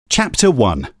Chapter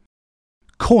 1.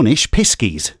 Cornish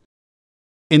Piskies.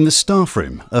 In the staff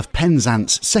room of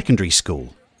Penzance Secondary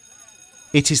School.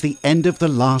 It is the end of the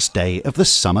last day of the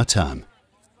summer term.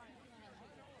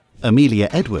 Amelia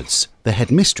Edwards, the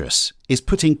headmistress, is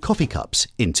putting coffee cups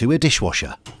into a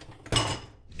dishwasher.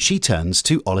 She turns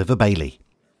to Oliver Bailey,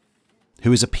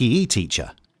 who is a PE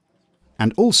teacher,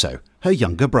 and also her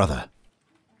younger brother.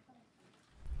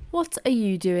 What are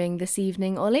you doing this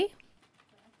evening, Ollie?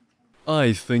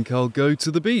 I think I'll go to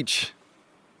the beach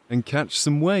and catch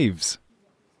some waves.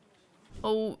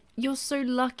 Oh, you're so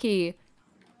lucky.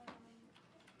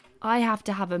 I have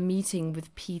to have a meeting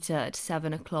with Peter at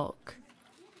 7 o'clock.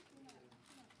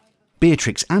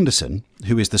 Beatrix Anderson,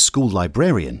 who is the school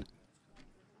librarian,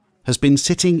 has been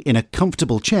sitting in a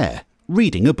comfortable chair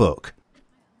reading a book.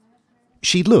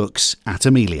 She looks at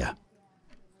Amelia.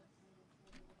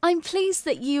 I'm pleased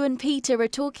that you and Peter are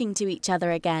talking to each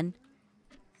other again.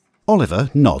 Oliver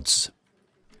nods.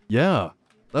 Yeah,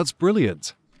 that's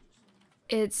brilliant.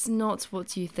 It's not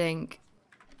what you think.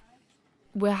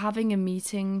 We're having a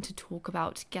meeting to talk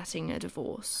about getting a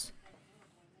divorce.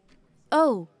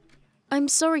 Oh, I'm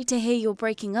sorry to hear you're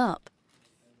breaking up.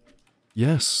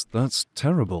 Yes, that's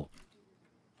terrible.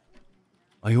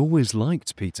 I always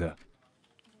liked Peter.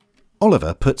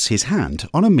 Oliver puts his hand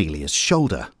on Amelia's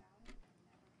shoulder.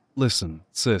 Listen,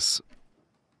 sis,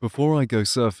 before I go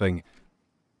surfing,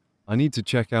 I need to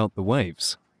check out the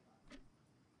waves.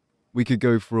 We could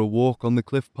go for a walk on the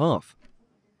cliff path.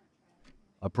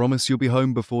 I promise you'll be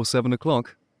home before 7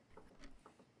 o'clock.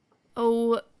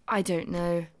 Oh, I don't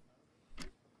know.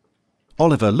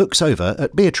 Oliver looks over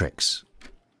at Beatrix,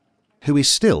 who is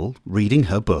still reading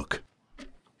her book.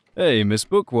 Hey, Miss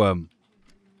Bookworm.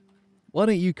 Why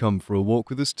don't you come for a walk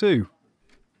with us too?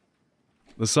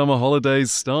 The summer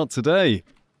holidays start today.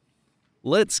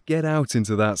 Let's get out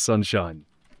into that sunshine.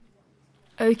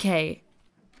 Okay.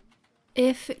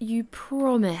 If you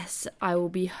promise I will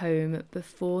be home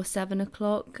before 7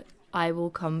 o'clock, I will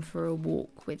come for a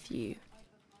walk with you.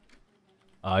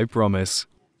 I promise.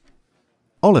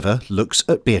 Oliver looks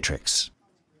at Beatrix.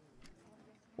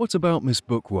 What about Miss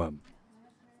Bookworm?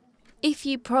 If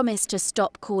you promise to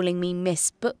stop calling me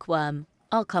Miss Bookworm,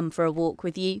 I'll come for a walk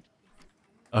with you.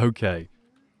 Okay.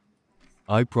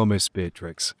 I promise,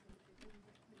 Beatrix.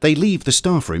 They leave the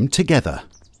staff room together.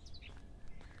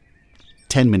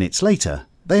 10 minutes later,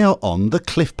 they are on the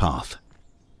cliff path.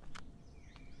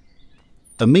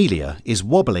 Amelia is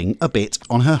wobbling a bit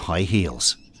on her high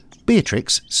heels.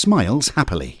 Beatrix smiles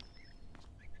happily.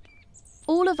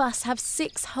 All of us have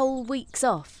 6 whole weeks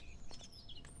off.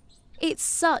 It's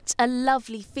such a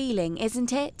lovely feeling,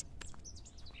 isn't it?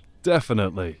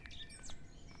 Definitely.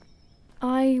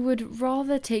 I would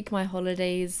rather take my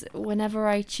holidays whenever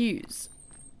I choose,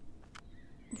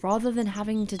 rather than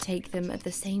having to take them at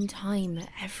the same time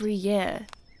every year.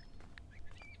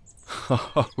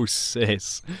 Oh,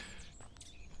 sis.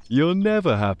 You're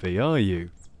never happy, are you?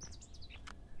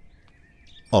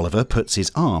 Oliver puts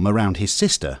his arm around his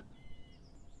sister,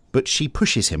 but she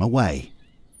pushes him away.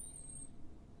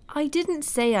 I didn't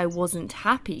say I wasn't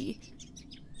happy.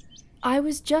 I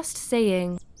was just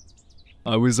saying...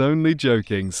 I was only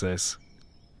joking, sis.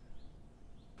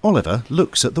 Oliver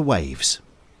looks at the waves.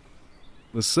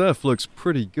 The surf looks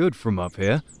pretty good from up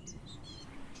here.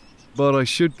 But I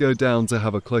should go down to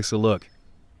have a closer look.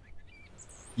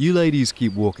 You ladies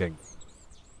keep walking.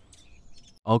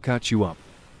 I'll catch you up.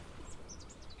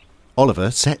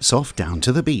 Oliver sets off down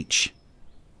to the beach.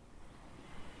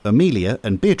 Amelia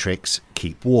and Beatrix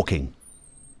keep walking.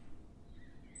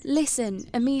 Listen,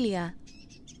 Amelia.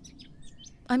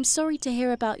 I'm sorry to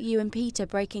hear about you and Peter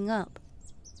breaking up.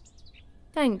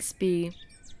 Thanks, Bea.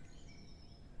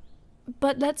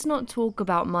 But let's not talk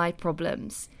about my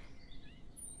problems.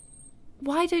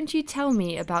 Why don't you tell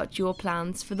me about your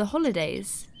plans for the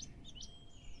holidays?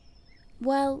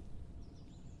 Well,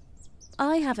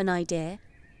 I have an idea.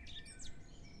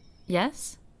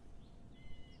 Yes?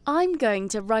 I'm going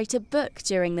to write a book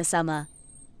during the summer.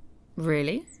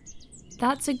 Really?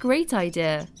 That's a great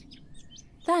idea.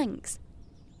 Thanks.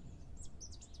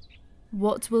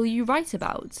 What will you write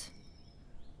about?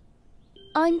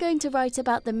 I'm going to write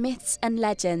about the myths and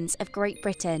legends of Great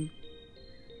Britain.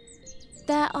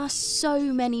 There are so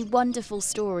many wonderful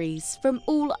stories from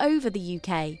all over the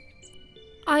UK.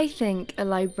 I think a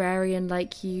librarian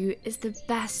like you is the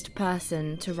best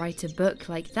person to write a book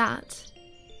like that.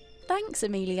 Thanks,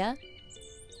 Amelia.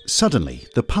 Suddenly,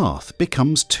 the path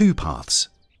becomes 2 paths.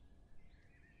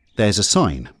 There's a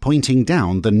sign pointing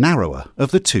down the narrower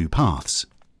of the 2 paths.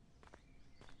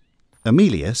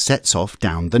 Amelia sets off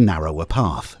down the narrower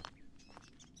path.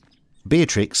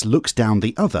 Beatrix looks down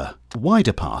the other,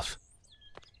 wider path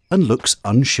and looks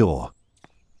unsure.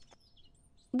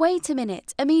 Wait a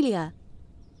minute, Amelia.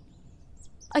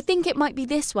 I think it might be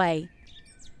this way.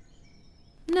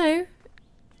 No,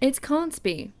 it can't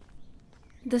be.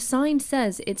 The sign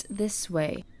says it's this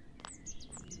way.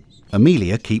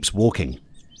 Amelia keeps walking.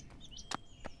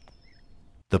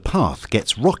 The path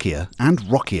gets rockier and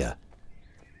rockier.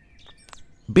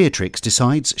 Beatrix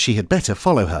decides she had better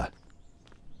follow her.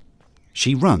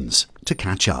 She runs to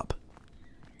catch up.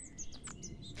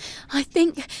 I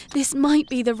think this might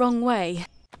be the wrong way.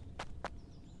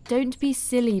 Don't be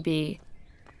silly, Bee.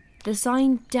 The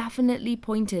sign definitely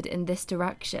pointed in this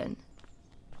direction.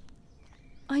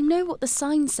 I know what the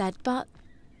sign said, but...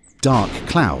 Dark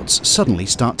clouds suddenly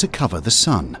start to cover the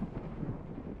sun.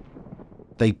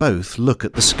 They both look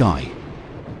at the sky.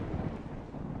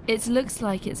 It looks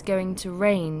like it's going to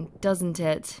rain, doesn't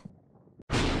it?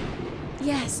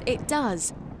 Yes, it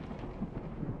does.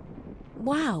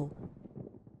 Wow.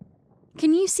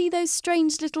 Can you see those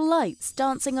strange little lights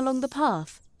dancing along the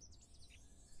path?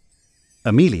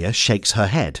 Amelia shakes her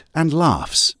head and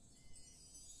laughs.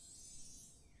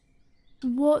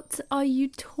 What are you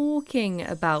talking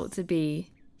about,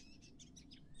 Bee?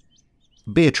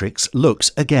 Beatrix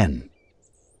looks again.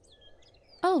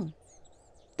 Oh,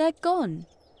 they're gone.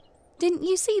 Didn't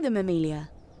you see them, Amelia?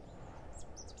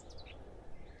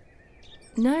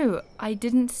 No, I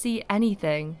didn't see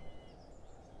anything.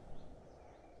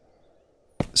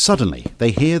 Suddenly,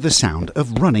 they hear the sound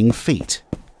of running feet.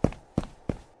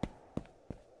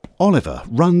 Oliver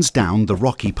runs down the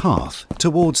rocky path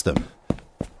towards them.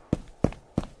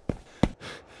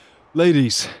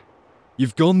 Ladies,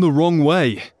 you've gone the wrong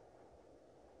way.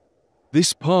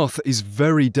 This path is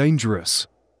very dangerous.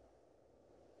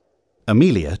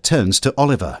 Amelia turns to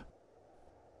Oliver.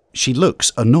 She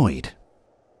looks annoyed.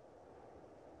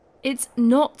 It's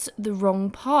not the wrong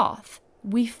path.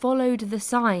 We followed the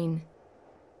sign.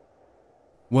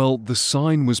 Well, the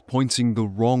sign was pointing the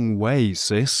wrong way,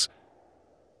 sis.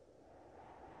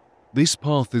 This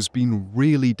path has been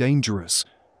really dangerous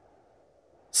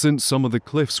since some of the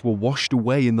cliffs were washed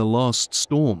away in the last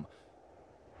storm.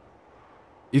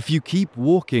 If you keep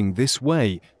walking this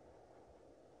way,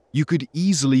 you could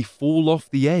easily fall off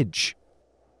the edge.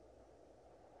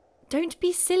 Don't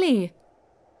be silly.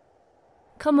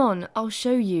 Come on, I'll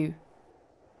show you.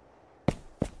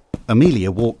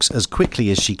 Amelia walks as quickly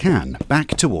as she can back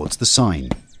towards the sign.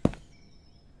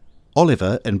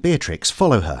 Oliver and Beatrix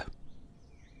follow her.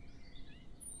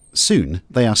 Soon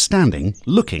they are standing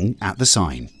looking at the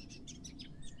sign.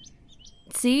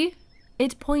 See?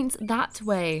 It points that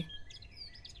way.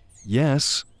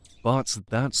 Yes, but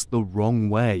that's the wrong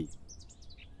way.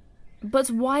 But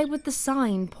why would the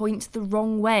sign point the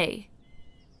wrong way?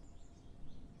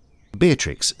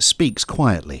 Beatrix speaks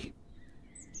quietly.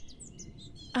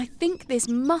 I think this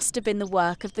must have been the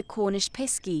work of the Cornish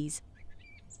Piskies.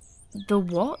 The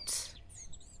what?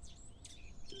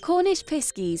 Cornish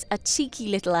Piskies are cheeky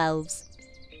little elves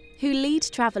who lead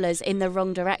travellers in the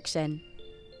wrong direction.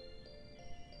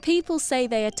 People say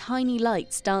they are tiny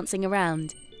lights dancing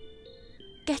around,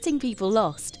 getting people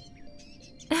lost.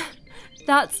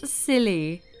 That's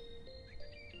silly.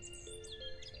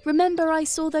 Remember I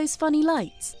saw those funny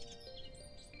lights?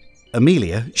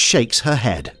 Amelia shakes her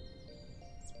head.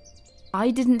 I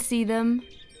didn't see them.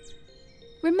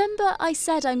 Remember I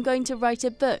said I'm going to write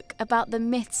a book about the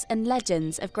myths and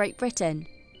legends of Great Britain?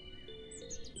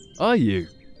 Are you?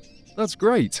 That's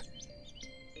great.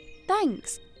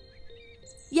 Thanks.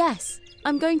 Yes,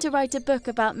 I'm going to write a book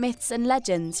about myths and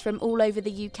legends from all over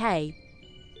the UK.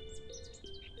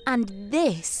 And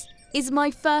this is my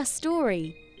first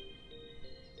story.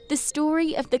 The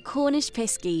story of the Cornish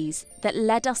Piskies that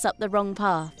led us up the wrong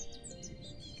path.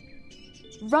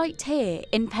 Right here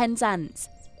in Penzance.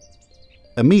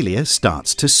 Amelia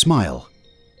starts to smile.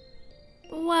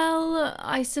 Well,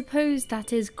 I suppose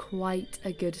that is quite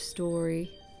a good story.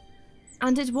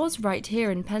 And it was right here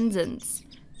in Penzance.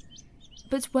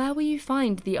 But where will you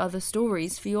find the other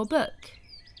stories for your book?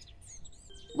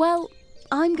 Well,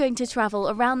 I'm going to travel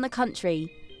around the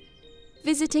country,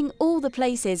 visiting all the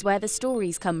places where the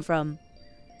stories come from.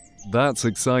 That's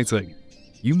exciting.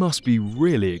 You must be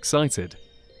really excited.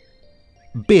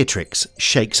 Beatrix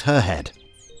shakes her head.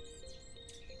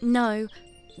 No,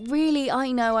 really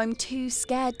I know I'm too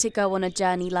scared to go on a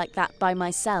journey like that by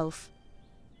myself.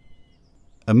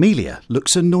 Amelia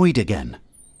looks annoyed again.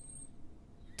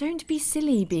 Don't be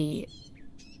silly, Bee.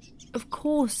 Of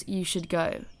course you should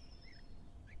go.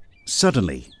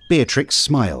 Suddenly, Beatrix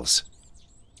smiles.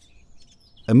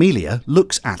 Amelia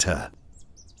looks at her.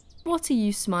 What are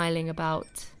you smiling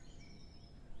about?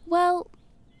 Well,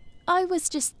 I was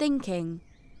just thinking.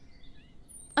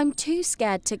 I'm too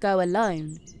scared to go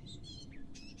alone.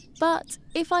 But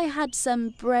if I had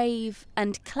some brave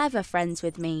and clever friends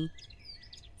with me,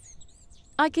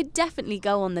 I could definitely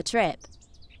go on the trip.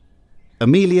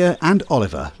 Amelia and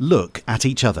Oliver look at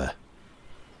each other.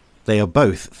 They are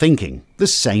both thinking the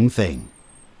same thing.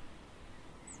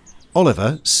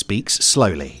 Oliver speaks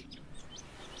slowly.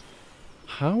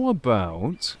 How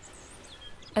about...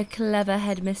 A clever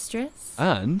headmistress?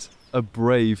 and a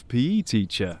brave PE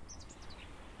teacher?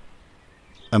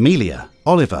 Amelia,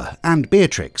 Oliver and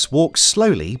Beatrix walk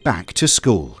slowly back to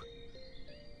school.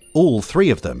 All three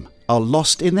of them are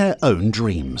lost in their own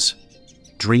dreams.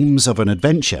 Dreams of an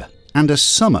adventure and a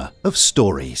summer of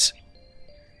stories.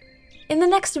 In the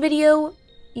next video,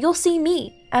 you'll see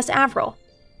me as Avril.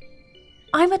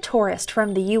 I'm a tourist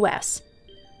from the US,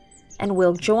 and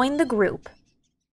will join the group